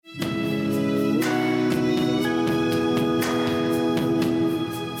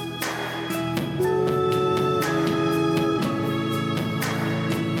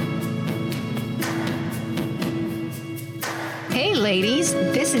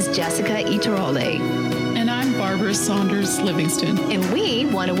is Jessica Iturole. And I'm Barbara Saunders Livingston. And we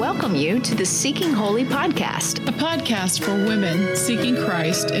want to welcome you to the Seeking Holy podcast. A podcast for women seeking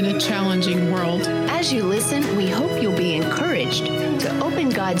Christ in a challenging world. As you listen, we hope you'll be encouraged to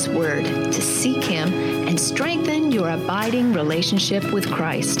open God's Word, to seek Him, and strengthen your abiding relationship with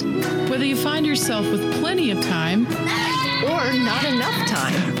Christ. Whether you find yourself with plenty of time or not enough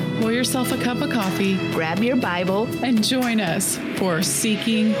time, pour yourself a cup of coffee, grab your Bible, and join us for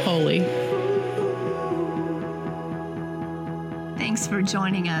Seeking Holy. Thanks for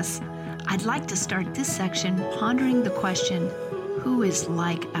joining us. I'd like to start this section pondering the question, who is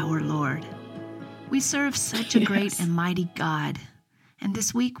like our Lord? We serve such a great and mighty God. And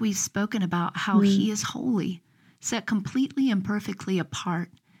this week we've spoken about how He is holy, set completely and perfectly apart,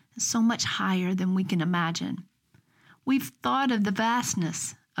 and so much higher than we can imagine. We've thought of the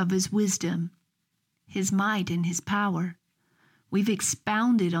vastness of His wisdom, His might, and His power. We've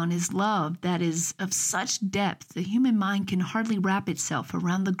expounded on His love that is of such depth the human mind can hardly wrap itself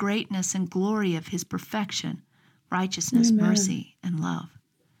around the greatness and glory of His perfection, righteousness, Amen. Mercy, and love.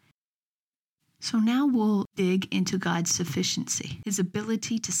 So now we'll dig into God's sufficiency, His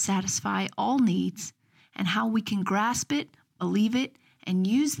ability to satisfy all needs, and how we can grasp it, believe it, and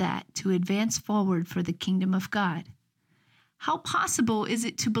use that to advance forward for the kingdom of God. How possible is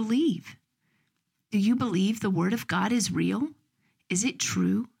it to believe? Do you believe the Word of God is real? Is it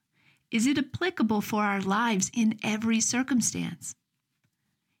true? Is it applicable for our lives in every circumstance?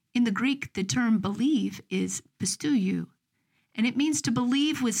 In the Greek, the term believe is pisteuo, and it means to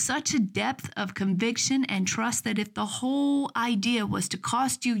believe with such a depth of conviction and trust that if the whole idea was to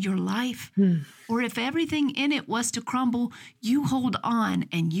cost you your life, or if everything in it was to crumble, you hold on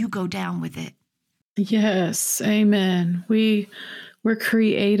and you go down with it. Yes, amen. We were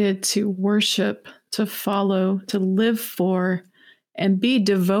created to worship, to follow, to live for, and be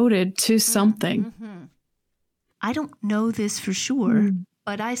devoted to something. Mm-hmm. I don't know this for sure,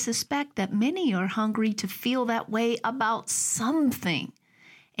 but I suspect that many are hungry to feel that way about something.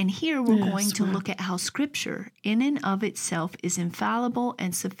 And here we're going to look at how Scripture, in and of itself, is infallible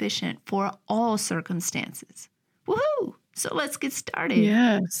and sufficient for all circumstances. Woohoo! So let's get started.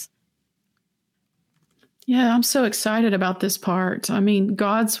 Yes. Yeah, I'm so excited about this part. I mean,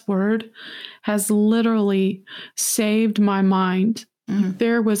 God's Word has literally saved my mind.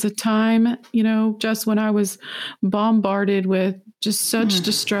 There was a time, just when I was bombarded with just such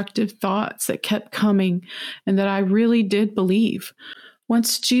destructive thoughts that kept coming and that I really did believe.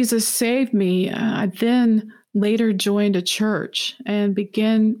 Once Jesus saved me, I then later joined a church and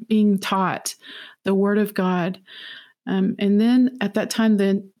began being taught the Word of God. And then at that time,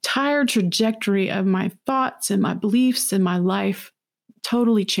 the entire trajectory of my thoughts and my beliefs and my life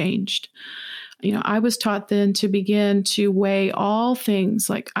totally changed. I was taught then to begin to weigh all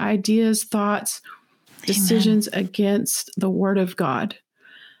things like ideas, thoughts, decisions against the Word of God.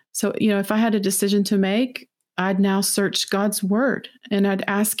 So, if I had a decision to make, I'd now search God's Word and I'd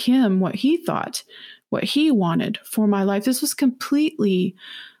ask Him what He thought, what He wanted for my life. This was completely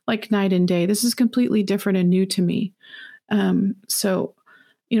like night and day. This is completely different and new to me. So,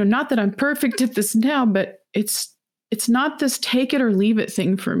 not that I'm perfect at this now, but it's not this take it or leave it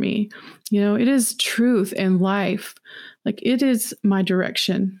thing for me. It is truth and life. Like it is my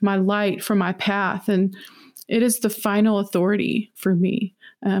direction, my light for my path. And it is the final authority for me.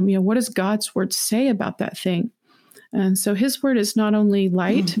 What does God's Word say about that thing? And so His Word is not only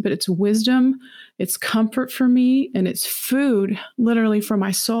light, but it's wisdom, it's comfort for me, and it's food literally for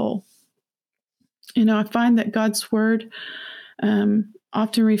my soul. I find that God's Word,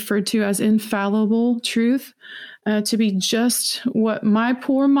 often referred to as infallible truth, to be just what my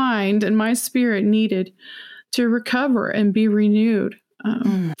poor mind and my spirit needed to recover and be renewed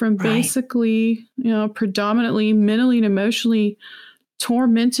from basically, predominantly mentally and emotionally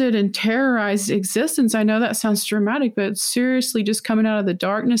tormented and terrorized existence. I know that sounds dramatic, but seriously just coming out of the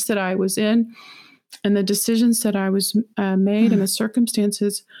darkness that I was in and the decisions that I was made and the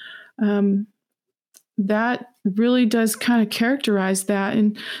circumstances, that really does kind of characterize that.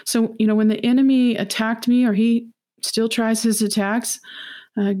 And so, when the enemy attacked me, or he still tries his attacks,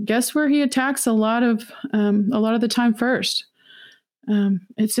 guess where he attacks a lot of the time first?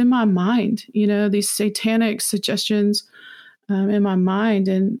 It's in my mind, these satanic suggestions in my mind,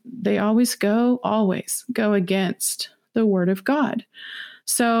 and they always go against the Word of God.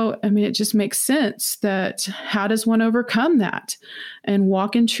 So, it just makes sense that how does one overcome that and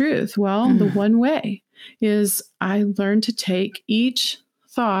walk in truth? Well, the one way is I learn to take each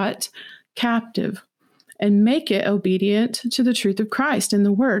thought captive and make it obedient to the truth of Christ and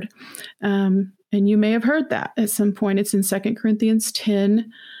the Word. And you may have heard that at some point. It's in 2 Corinthians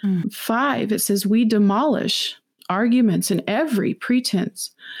 10:5. It says, we demolish arguments and every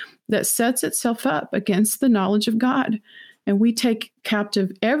pretense that sets itself up against the knowledge of God. And we take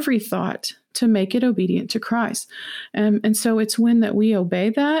captive every thought to make it obedient to Christ. And so it's when that we obey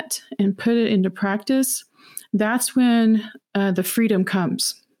that and put it into practice, that's when the freedom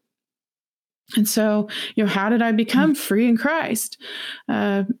comes. And so, how did I become free in Christ?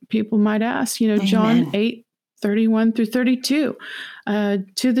 People might ask, John 8:31 through 32.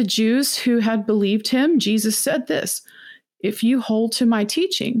 To the Jews who had believed him, Jesus said this, if you hold to my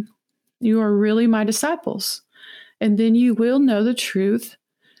teaching, you are really my disciples. And then you will know the truth,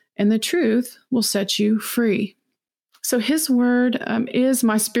 and the truth will set you free. So his word is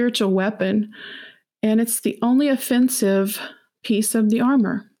my spiritual weapon, and it's the only offensive piece of the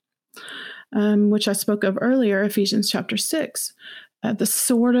armor, which I spoke of earlier, Ephesians chapter 6, the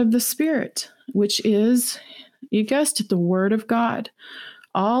sword of the Spirit, which is, you guessed it, the word of God.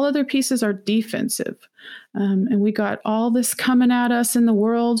 All other pieces are defensive. And we got all this coming at us in the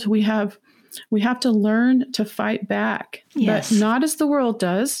world. We have to learn to fight back, but not as the world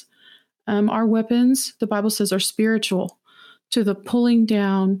does. Our weapons, the Bible says, are spiritual, to the pulling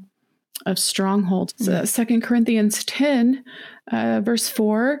down of strongholds. 2 Corinthians 10, verse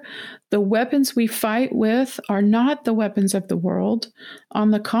 4, the weapons we fight with are not the weapons of the world.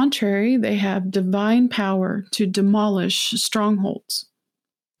 On the contrary, they have divine power to demolish strongholds.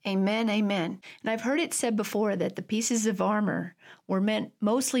 Amen, amen. And I've heard it said before that the pieces of armor were meant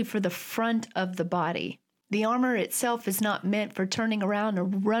mostly for the front of the body. The armor itself is not meant for turning around or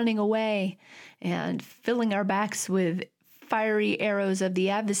running away and filling our backs with fiery arrows of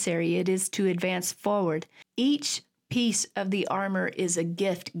the adversary. It is to advance forward. Each piece of the armor is a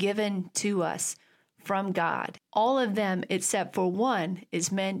gift given to us from God. All of them, except for one,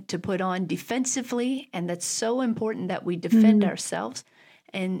 is meant to put on defensively, and that's so important that we defend ourselves.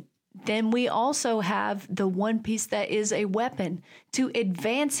 And then we also have the one piece that is a weapon to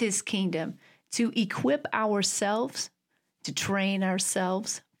advance his kingdom, to equip ourselves, to train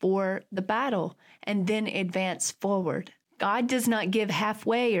ourselves for the battle, and then advance forward. God does not give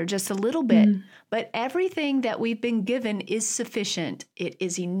halfway or just a little bit, but everything that we've been given is sufficient. It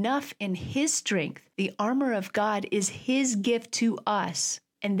is enough in his strength. The armor of God is his gift to us,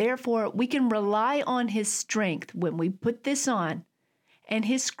 and therefore we can rely on his strength when we put this on, and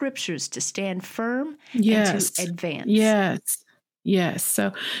his scriptures to stand firm and to advance. Yes.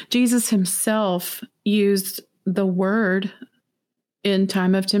 So Jesus himself used the word in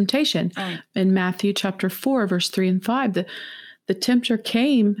time of temptation. In Matthew chapter 4, verse 3 and 5, the tempter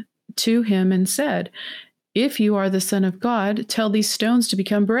came to him and said, if you are the Son of God, tell these stones to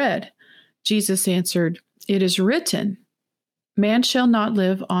become bread. Jesus answered, it is written, man shall not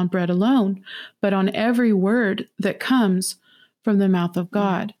live on bread alone, but on every word that comes from the mouth of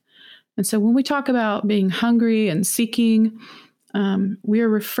God. And so when we talk about being hungry and seeking, we are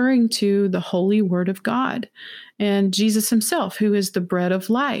referring to the holy word of God and Jesus himself, who is the bread of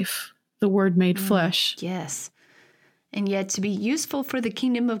life, the word made flesh. Yes. And yet to be useful for the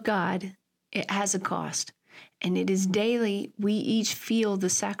kingdom of God, it has a cost. And it is daily we each feel the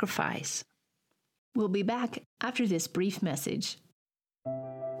sacrifice. We'll be back after this brief message.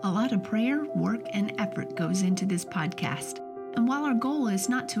 A lot of prayer, work, and effort goes into this podcast. And while our goal is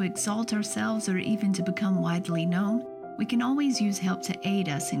not to exalt ourselves or even to become widely known, we can always use help to aid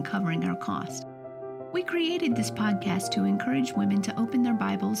us in covering our cost. We created this podcast to encourage women to open their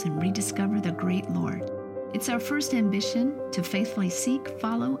Bibles and rediscover the great Lord. It's our first ambition to faithfully seek,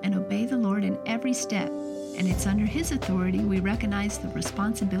 follow, and obey the Lord in every step, and it's under his authority we recognize the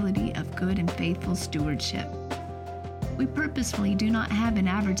responsibility of good and faithful stewardship. We purposefully do not have an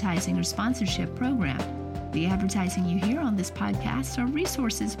advertising or sponsorship program. The advertising you hear on this podcast are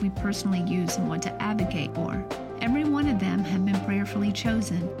resources we personally use and want to advocate for. Every one of them have been prayerfully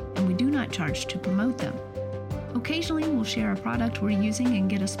chosen, and we do not charge to promote them. Occasionally, we'll share a product we're using and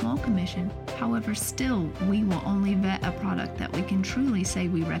get a small commission. However, still, we will only vet a product that we can truly say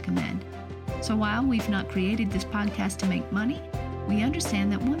we recommend. So while we've not created this podcast to make money, we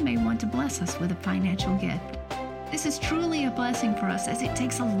understand that one may want to bless us with a financial gift. This is truly a blessing for us, as it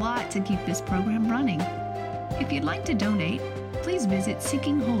takes a lot to keep this program running. If you'd like to donate, please visit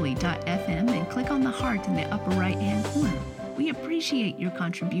seekingholy.fm and click on the heart in the upper right-hand corner. We appreciate your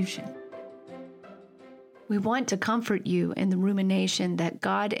contribution. We want to comfort you in the rumination that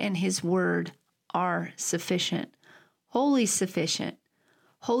God and his word are sufficient, wholly sufficient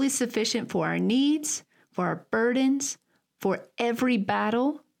for our needs, for our burdens, for every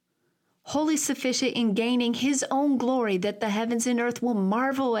battle, wholly sufficient in gaining his own glory, that the heavens and earth will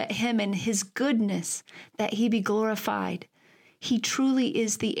marvel at him and his goodness, that he be glorified. He truly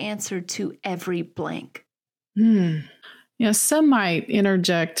is the answer to every blank. Yeah, some might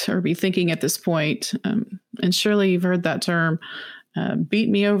interject or be thinking at this point, and surely you've heard that term, beat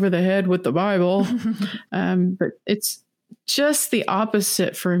me over the head with the Bible. But it's just the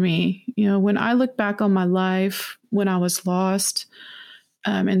opposite for me. You know, when I look back on my life, when I was lost,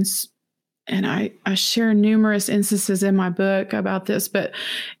 and I share numerous instances in my book about this, but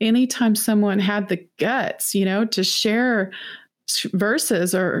anytime someone had the guts, you know, to share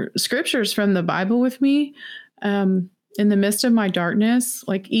verses or scriptures from the Bible with me, in the midst of my darkness,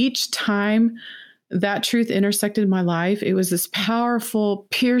 like each time that truth intersected my life, it was this powerful,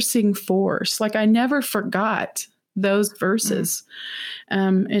 piercing force. Like I never forgot those verses.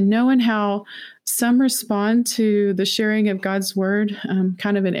 And knowing how some respond to the sharing of God's word,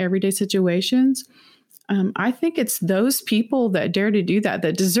 kind of in everyday situations, I think it's those people that dare to do that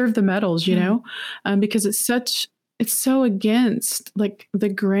deserve the medals, you know, because it's so against like the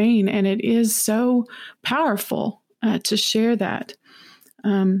grain, and it is so powerful to share that.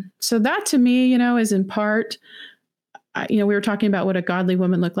 So that to me, you know, is in part, you know, we were talking about what a godly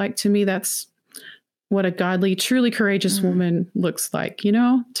woman looked like. To me, that's what a godly, truly courageous woman looks like, you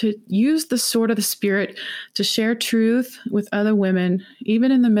know, to use the sword of the Spirit to share truth with other women,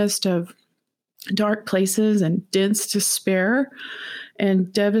 even in the midst of dark places and dense despair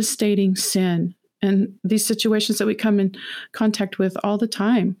and devastating sin. And these situations that we come in contact with all the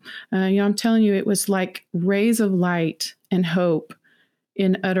time. You know, I'm telling you, it was like rays of light and hope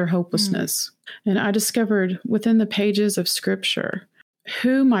in utter hopelessness. And I discovered within the pages of Scripture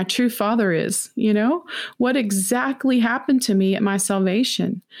who my true Father is, you know, what exactly happened to me at my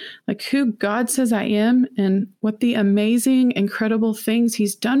salvation, like who God says I am and what the amazing, incredible things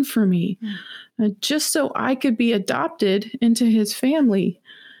he's done for me, just so I could be adopted into his family.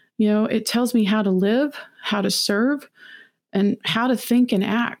 You know, it tells me how to live, how to serve, and how to think and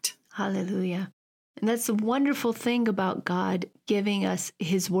act. Hallelujah. And that's the wonderful thing about God giving us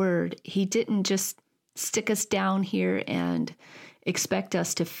his word. He didn't just stick us down here and expect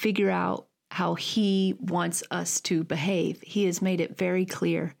us to figure out how he wants us to behave. He has made it very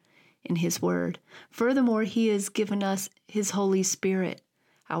clear in his word. Furthermore, he has given us his Holy Spirit,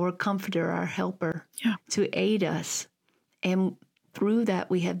 our comforter, our helper, to aid us. And through that,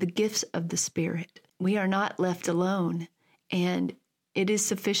 we have the gifts of the Spirit. We are not left alone, and it is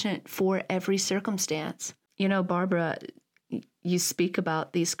sufficient for every circumstance. You know, Barbara, you speak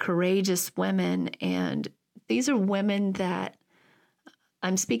about these courageous women, and these are women that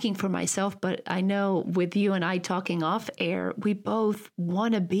I'm speaking for myself, but I know with you and I talking off air, we both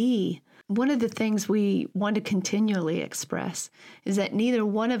want to be. One of the things we want to continually express is that neither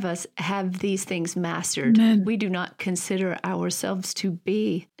one of us have these things mastered. Amen. We do not consider ourselves to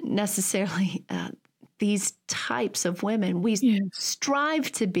be necessarily these types of women. We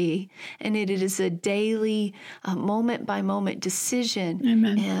strive to be, and it is a daily, moment by moment decision.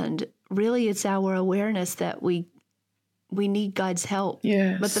 Amen. And really, it's our awareness that we need God's help.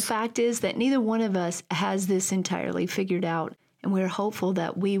 Yes. But the fact is that neither one of us has this entirely figured out. And we're hopeful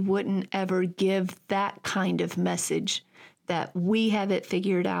that we wouldn't ever give that kind of message that we have it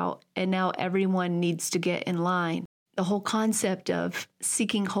figured out and now everyone needs to get in line. The whole concept of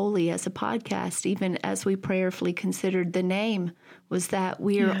Seeking Holy as a podcast, even as we prayerfully considered the name, was that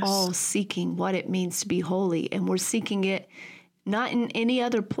we are all seeking what it means to be holy. And we're seeking it not in any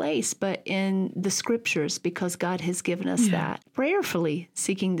other place, but in the Scriptures, because God has given us that. Prayerfully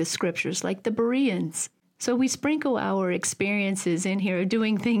seeking the Scriptures, like the Bereans. So we sprinkle our experiences in here,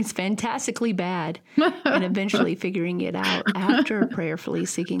 doing things fantastically bad and eventually figuring it out after prayerfully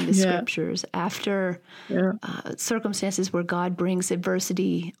seeking the Scriptures, after circumstances where God brings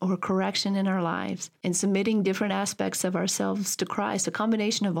adversity or correction in our lives, and submitting different aspects of ourselves to Christ, a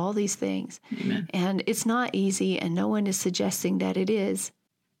combination of all these things. Amen. And it's not easy, and no one is suggesting that it is.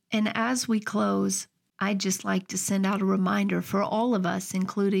 And as we close, I'd just like to send out a reminder for all of us,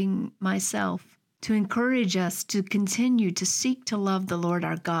 including myself, to encourage us to continue to seek to love the Lord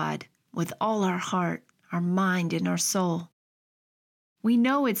our God with all our heart, our mind, and our soul. We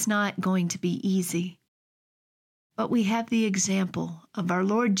know it's not going to be easy, but we have the example of our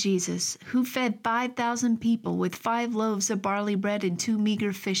Lord Jesus, who fed 5,000 people with 5 loaves of barley bread and 2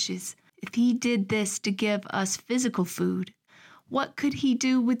 meager fishes. If he did this to give us physical food, what could he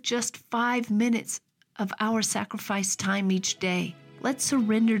do with just 5 minutes of our sacrificed time each day? Let's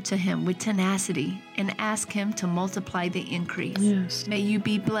surrender to him with tenacity and ask him to multiply the increase. Yes. May you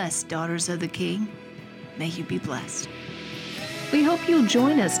be blessed, daughters of the King. May you be blessed. We hope you'll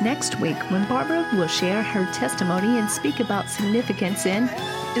join us next week when Barbara will share her testimony and speak about significance in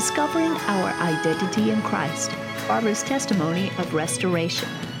discovering our identity in Christ. Barbara's testimony of restoration.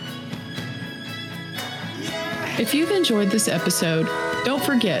 If you've enjoyed this episode, don't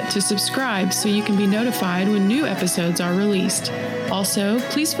forget to subscribe so you can be notified when new episodes are released. Also,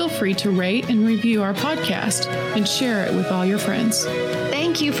 please feel free to rate and review our podcast and share it with all your friends.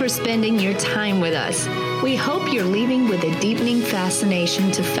 Thank you for spending your time with us. We hope you're leaving with a deepening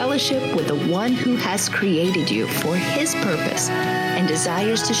fascination to fellowship with the one who has created you for his purpose and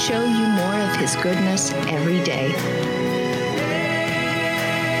desires to show you more of his goodness every day.